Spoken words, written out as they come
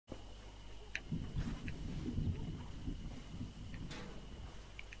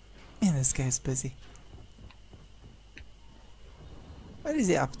Man, this guy's busy. What is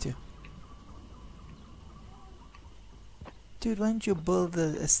he up to? Dude, why don't you build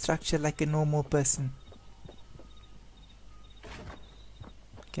a structure like a normal person?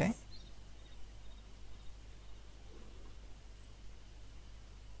 Okay.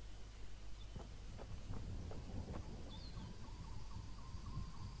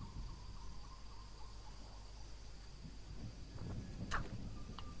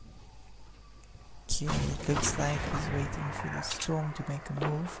 Okay, it looks like he's waiting for the storm to make a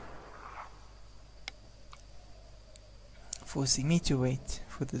move. Forcing me to wait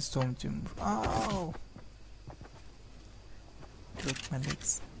for the storm to move. Oh! Broke my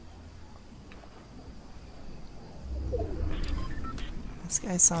legs. This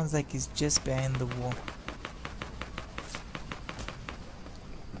guy sounds like he's just behind the wall.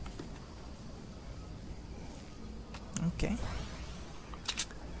 Okay.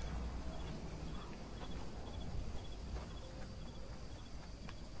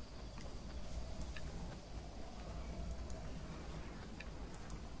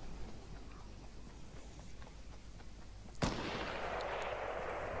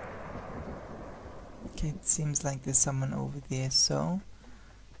 Okay, it seems like there's someone over there, so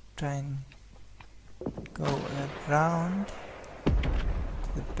try and go around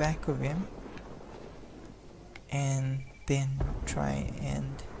to the back of him and then try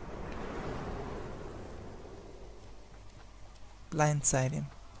and blindside him.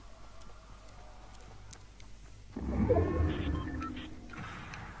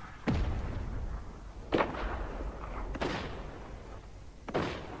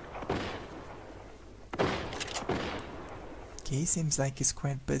 Okay, seems like he's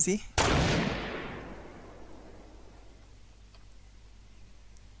quite busy.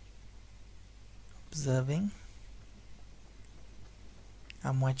 Observing.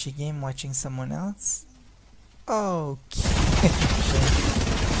 I'm watching him, watching someone else. Okay.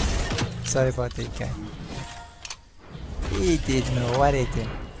 Sorry about that guy. He didn't know what hit him.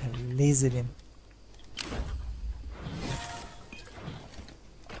 I lasered him.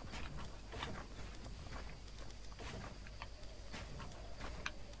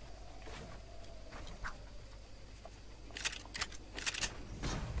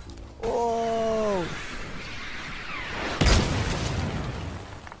 Oh!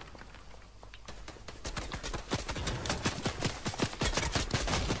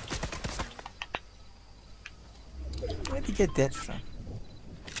 Where'd you get that from?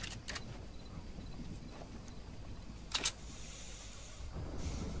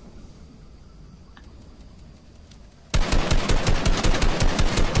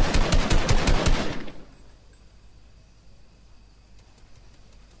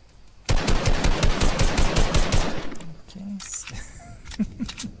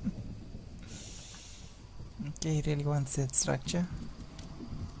 Okay, he really wants that structure.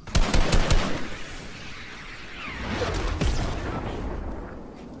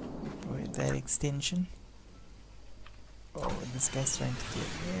 With that extension. Oh, this guy's trying to get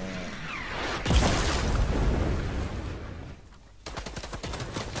there.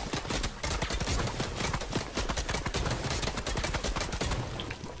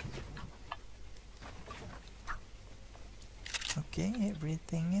 Okay,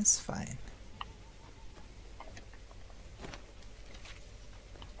 everything is fine.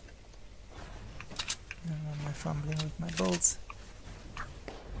 I'm fumbling with my bolts.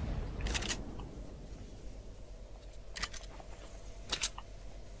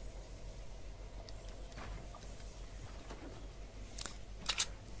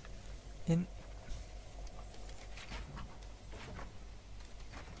 In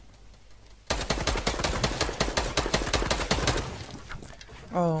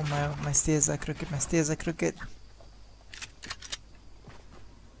oh, my stairs are crooked, my stairs are crooked.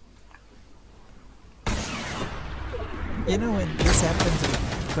 You know, when this happens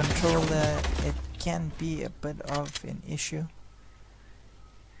with controller, it can be a bit of an issue.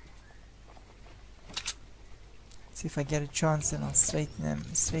 See if I get a chance and I'll straighten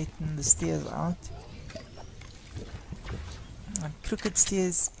the stairs out. Crooked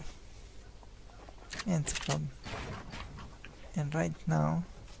stairs, yeah, it's a problem. And right now,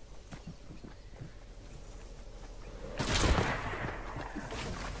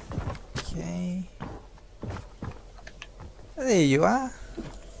 okay. There you are.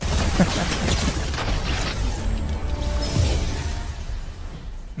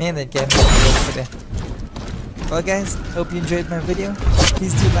 Man, that game was today. Well guys, hope you enjoyed my video.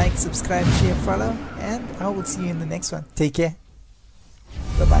 Please do like, subscribe, share, follow, and I will see you in the next one. Take care.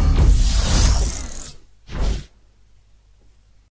 Bye bye.